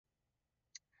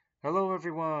Hello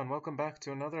everyone, welcome back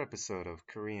to another episode of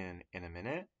Korean in a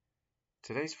Minute.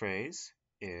 Today's phrase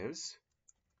is,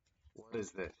 what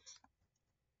is this?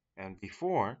 And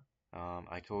before,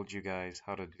 I told you guys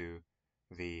how to do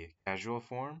the casual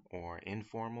form or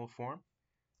informal form,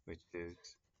 which is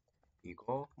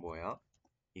이거 뭐야?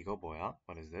 이거 뭐야?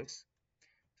 What is this?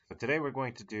 So today we're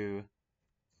going to do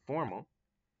formal,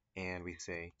 and we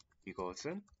say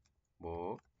이것은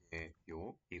뭐예요?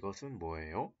 이것은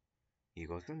뭐예요?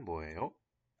 이것은 뭐예요?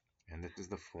 And this is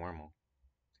the formal.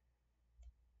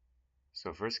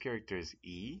 So first character is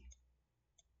이,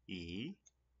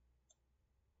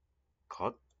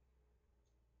 것,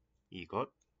 이것,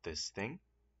 this thing,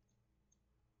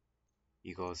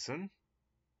 이것은,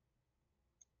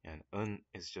 and 은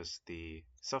is just the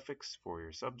suffix for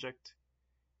your subject.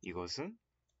 이것은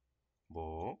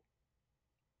뭐,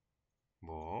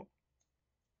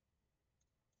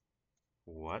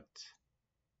 what,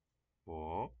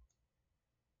 뭐,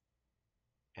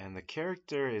 and the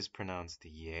character is pronounced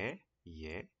예,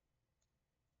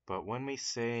 but when we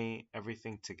say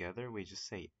everything together, we just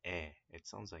say 에. It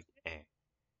sounds like 에.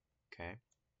 Okay?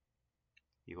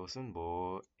 이것은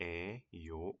뭐예요?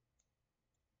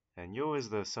 And 요 is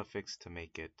the suffix to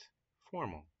make it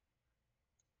formal.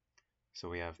 So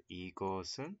we have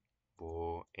이것은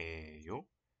뭐예요?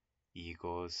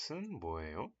 이것은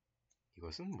뭐예요?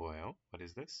 이것은 뭐예요? What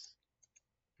is this?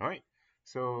 Alright,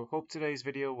 so hope today's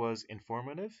video was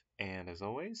informative, and as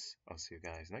always, I'll see you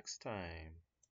guys next time.